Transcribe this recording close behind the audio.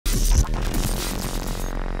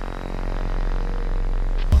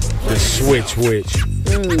switch witch.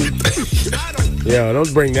 Yo,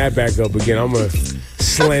 don't bring that back up again. I'm going to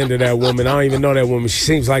slander that woman. I don't even know that woman. She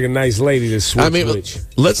seems like a nice lady to switch witch.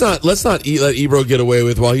 Let's not let Ebro get away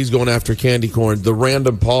with, while he's going after candy corn, the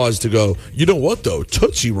random pause to go, you know what, though?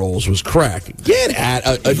 Tootsie Rolls was crack. Get at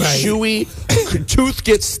a chewy tooth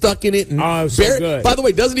gets stuck in it. And so good. By the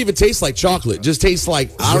way, doesn't even taste like chocolate. Just tastes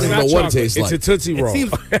like, I don't even know what it tastes like. It's a Tootsie Roll.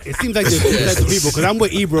 It seems like there's two types of people, because I'm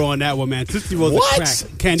with Ebro on that one, man. Tootsie Rolls are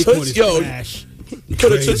crack. Candy corn is trash.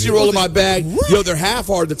 Put a Tootsie Roll in my bag. Yo, they're half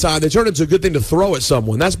hard at the time. They turn into a good thing to throw at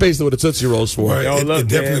someone. That's basically what a Tootsie Roll's for. Right. Yo, look, it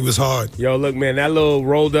definitely was hard. Yo, look, man, that little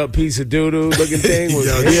rolled up piece of doo-doo looking thing was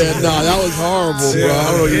that was horrible, bro. I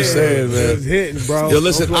don't know what you're saying, man. It was hitting, bro. Yo,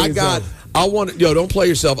 listen, don't play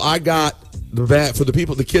yourself. I got the bag for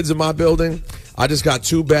the kids in my building. I just got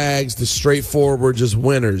 2 bags, the straightforward, just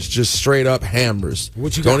winners, just straight up hammers.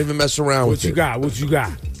 What you got? Don't even mess around with it. What you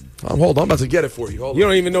got? Hold on, I'm about to get it for you. Hold on. You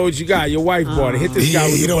don't even know what you got. Your wife bought it. Hit this guy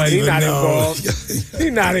with the button. He's not involved.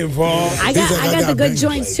 He's not involved. I got the good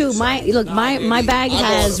joints too. My bag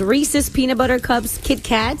has Reese's peanut butter cups, Kit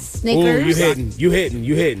Kats, Snickers. Ooh, you hitting.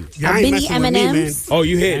 Mini M&Ms. Oh,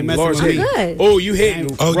 you hitting. Laura's hitting. Good. Oh, you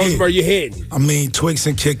hitting. Rosemary, you hitting. I mean, Twix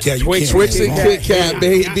and Kit Kat. Twix and Kit Kat,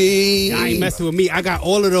 baby. I ain't messing with me. I got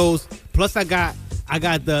all of those. Plus, I got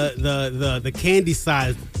the candy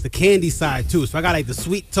side. The candy side too. So I got like the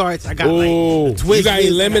sweet tarts. I got like the Twizzlers. You got any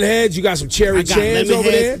lemon heads? You got some cherry chans over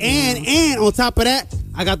there? And on top of that,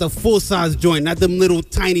 I got the full size joint, not them little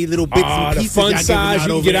tiny little bits and pieces. The fun size,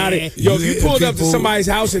 you can get out of it. Yo, if you pulled up to somebody's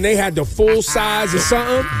house and they had the full size or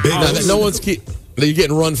something, no one's you're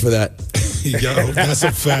getting run for that. Yo, that's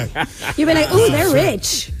a fact. You'd be like, ooh, they're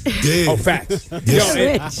rich. Yeah. Oh, facts.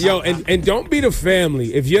 And don't be the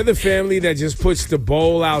family. If you're the family that just puts the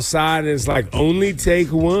bowl outside and it's like, only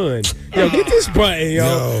take one. Yo, get this button,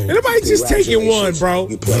 yo. Nobody just taking one, bro.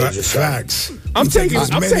 Facts. I'm taking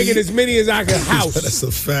as many as I can house. That's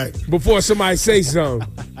a fact. Before somebody say something.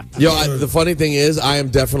 Yo, the funny thing is, I am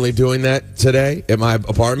definitely doing that today at my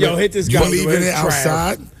apartment. Yo, hit this guy. You leaving it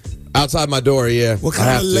outside? Outside my door, yeah. What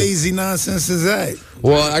kind of lazy nonsense is that?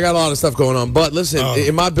 Well, I got a lot of stuff going on. But listen,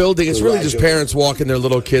 in my building, it's really just parents walking their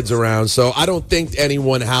little kids around. So I don't think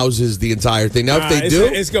anyone houses the entire thing. Now, if they do,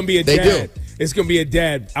 it's going to be a dad. It's going to be a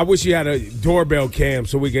dad. I wish you had a doorbell cam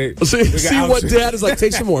so we could see what dad is like.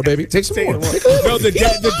 Take some more, baby. Take some more. No,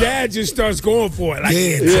 the dad just starts going for it. Like,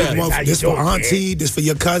 this for auntie, this for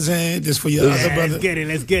your cousin, this for your other brother.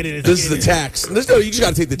 Let's get it. This is the tax. You just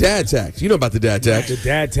got to take the dad tax. You know about the dad tax. The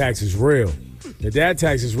dad tax is real. The dad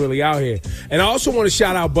tax is really out here. And I also want to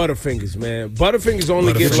shout out Butterfingers, man. Butterfingers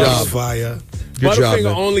only get love.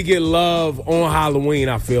 Butterfinger only get love on Halloween,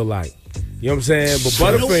 I feel like. You know what I'm saying? But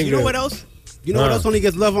Butterfinger. You know what else? You know what else only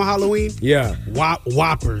gets love on Halloween? Yeah.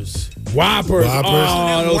 Whoppers. Whoppers.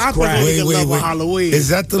 Oh, those crack. Wait. Halloween. Is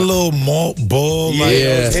that the little malt ball?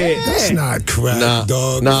 Yeah. That's not crack,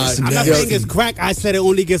 dog. I'm not saying it's crack. I said it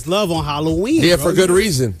only gets love on Halloween. Yeah, for good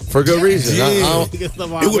reason. For good reason. Yeah. It would be the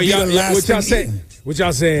last what y'all saying? What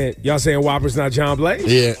y'all saying? Y'all saying Whoppers not John Blaze?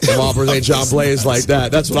 Yeah, Whoppers ain't John Blaze like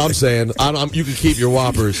that. That's what I'm saying. You can keep your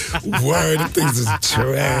Whoppers. Word, them things is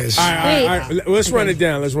trash. All right. Let's run it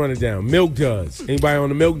down. Milk Duds. Anybody on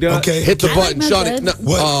the Milk Duds? Okay. Hit the button. Shut it. No.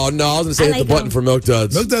 Oh, no. I was going to say hit the button for Milk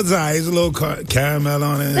Duds. Milk Duds, there's a little caramel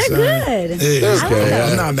on it. They're good. Yeah,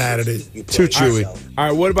 okay. I'm not mad at it. Too chewy. All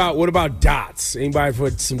right, what about Dots? Anybody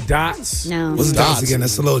for some Dots? No. What's Dots again?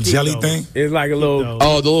 That's a little jelly thing? It's like a little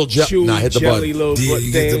the little jelly. Nah, hit the button. Little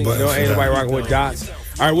thing. No, ain't nobody rocking with Dots.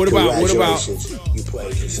 All right, what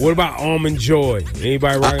about Almond Joy?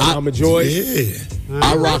 Anybody rocking Almond Joy? Yeah.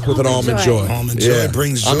 I rock with an Almond Joy. Almond Joy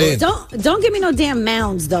brings joy. I'm in. Don't give me no damn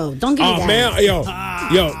mounds though. Don't give me that. Man,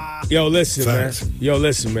 yo, listen, Facts. man. Yo,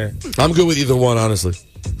 listen, man. I'm good with either one, honestly.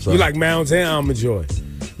 So. You like Mounds and Almond Joy?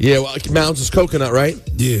 Yeah, well, Mounds is coconut, right?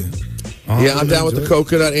 Yeah. Yeah, I'm down with the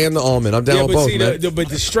coconut and the almond. I'm down with both, man. But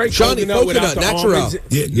the straight Johnny, coconut without the natural. almonds.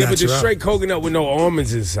 Yeah, but the straight coconut with no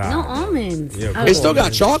almonds inside. No almonds. Yeah, It still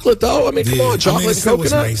got chocolate, though. I mean, come on, chocolate and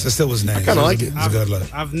coconut. It still was nice. I kind of like it. It's a good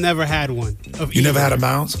look. I've never had one. You never had a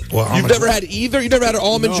Mounds? You've never had either? You never had an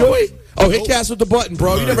Almond Joy? Oh, hit cast with the button,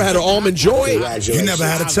 bro. You never had an Almond Joy? You never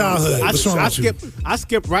had a childhood. What's wrong with you? I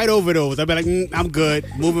skip right over those. I'd be like, I'm good.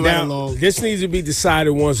 Moving right along. This needs to be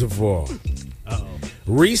decided once and for all.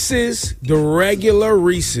 Reese's, the regular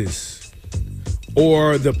Reese's,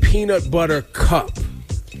 or the peanut butter cup?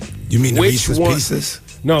 You mean the Reese's Pieces?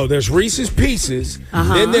 No, there's Reese's Pieces.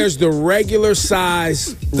 Then there's the regular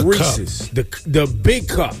size Reese's, the big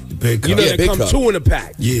cup. Big cup. You know, they come 2 in a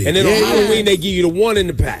pack. Yeah. And then on Halloween, they give you the 1 in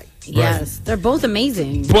the pack. Yes, they're both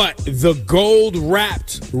amazing. But the gold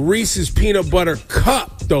wrapped Reese's peanut butter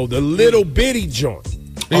cup though, the little bitty joint.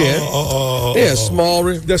 Yeah, small.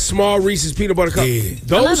 The small Reese's peanut butter cup. Yeah.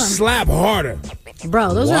 Those slap harder.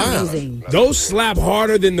 Bro, those are amazing. Those slap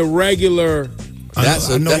harder than the regular. That's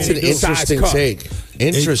an interesting take.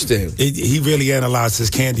 Interesting. He really analyzed his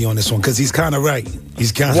candy on this one because he's kind of right.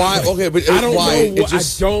 He's kind of why? Okay, but I don't why? know. I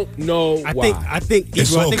don't know why. I think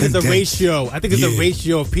it's a ratio. I think it's a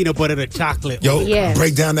ratio of peanut butter to chocolate. Yo,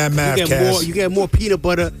 break down that math, you get more peanut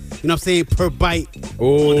butter. You know what I'm saying, per bite.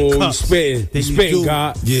 Oh, you spitting,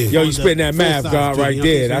 God. Yeah. Yo, you spitting that math, God, right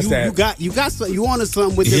there. That's that. You got something. You wanted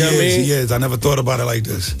something with this. You know what I mean? He is. I never thought about it like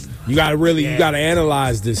this. You gotta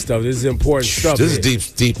analyze this stuff. This is important stuff. This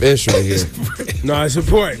is deep ish right here. No, it's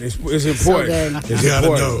important. It's important. So it's you gotta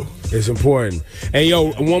important. know. It's important. And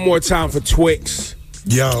yo, one more time for Twix.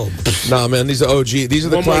 Yo, Nah, man, these are OG. These are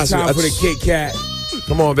the One more classics. time for the Kit Kat.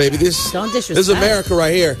 Come on, baby. Don't disrespect. This is America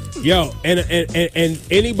right here. Yo, and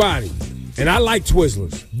anybody, and I like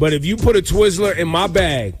Twizzlers, but if you put a Twizzler in my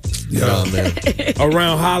bag Nah, man.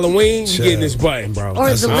 around Halloween, you getting this button, bro. Or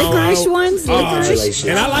the licorice ones? Licorice?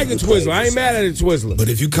 And I like a Twizzler. I ain't mad at a Twizzler. but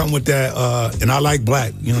if you come with that, and I like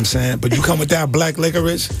black, you know what I'm saying? But you come with that black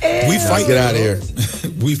licorice, we fighting. Get out of here.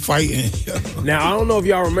 We fighting. Now, I don't know if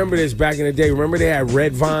y'all remember this back in the day. Remember they had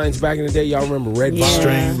red vines back in the day? Y'all remember red vines?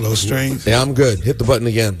 String, low strings. Yeah, I'm good. Hit the button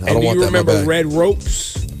again. I don't And do want you that in my remember bag. red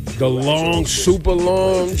ropes? The long, super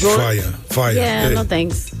long joint? Fire. Yeah, no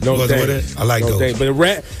thanks. No Was thanks. with it? I like no those. thanks.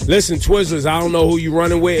 But listen, Twizzlers, I don't know who you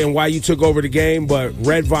running with and why you took over the game, but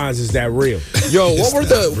red vines is that real. Yo,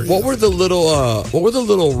 what were the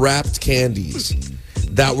little wrapped candies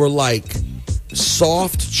that were like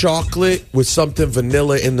soft chocolate with something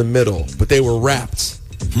vanilla in the middle, but they were wrapped?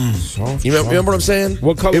 You remember what I'm saying?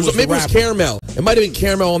 What color was the maybe it was wrapper? caramel. It might have been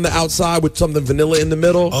caramel on the outside with something vanilla in the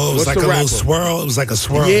middle. Oh, it was What's like the a little wrapper? swirl. It was like a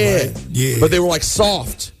swirl. Yeah. Right? Yeah. But they were like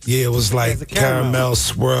soft. Yeah, it was like It's a caramel. caramel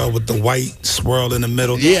swirl with the white swirl in the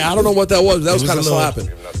middle. Yeah, I don't know what that was. That was It kind of a little- slapping.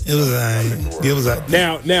 It was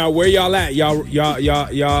a Now, where y'all at?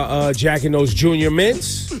 Y'all jacking those Junior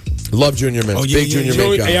Mints? Love Junior Mint. Oh, yeah, Big yeah, Junior yeah.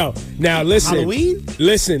 Mint guy. Yo, now listen. Halloween?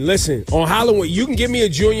 Listen. On Halloween, you can give me a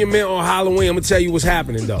Junior Mint on Halloween. I'm gonna tell you what's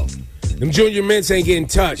happening though. Them Junior Mints ain't getting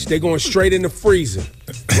touched. They going straight in the freezer.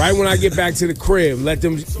 Right when I get back to the crib, let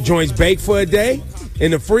them joints bake for a day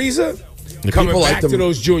in the freezer. Yeah, Coming people like back to them-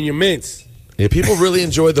 those Junior Mints. Yeah, people really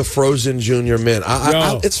enjoy the frozen Junior Mint.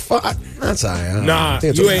 Yo. It's fun. That's all right. Nah, I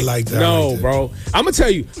think it's you okay. ain't. I like that. No, I like that. bro. I'm gonna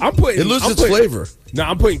tell you. It loses its flavor. No,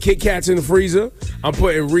 I'm putting Kit Kats in the freezer. I'm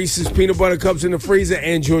putting Reese's peanut butter cups in the freezer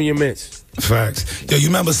and Junior Mints. facts. Yo, you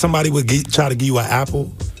remember somebody would try to give you an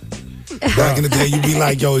apple? Back in the day, you'd be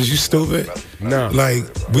like, yo, is you stupid? No. Like,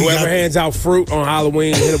 Whoever hands out fruit on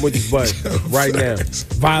Halloween, hit him with his butt right now.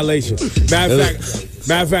 Violation.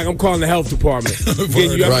 Matter of fact, I'm calling the health department. I'm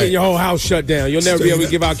getting your whole house shut down. You'll never be able to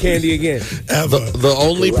give out candy again. ever. The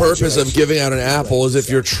only purpose of giving out an apple is if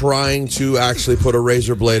you're trying to actually put a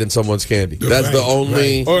razor blade in somene's candy. That's the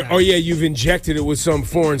only. Or yeah, you've injected it with some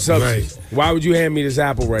foreign substance. Right. Why would you hand me this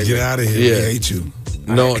apple right Get now? out of here. Yeah. We hate you.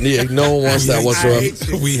 No one wants that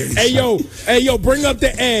whatsoever. We hate you. Hey yo, bring up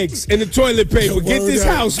the eggs and the toilet paper. Yo, Get word this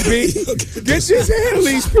up. house, B. Get this handle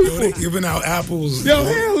these Yo, people. they giving out apples. Yo,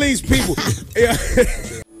 handle these people. Yeah.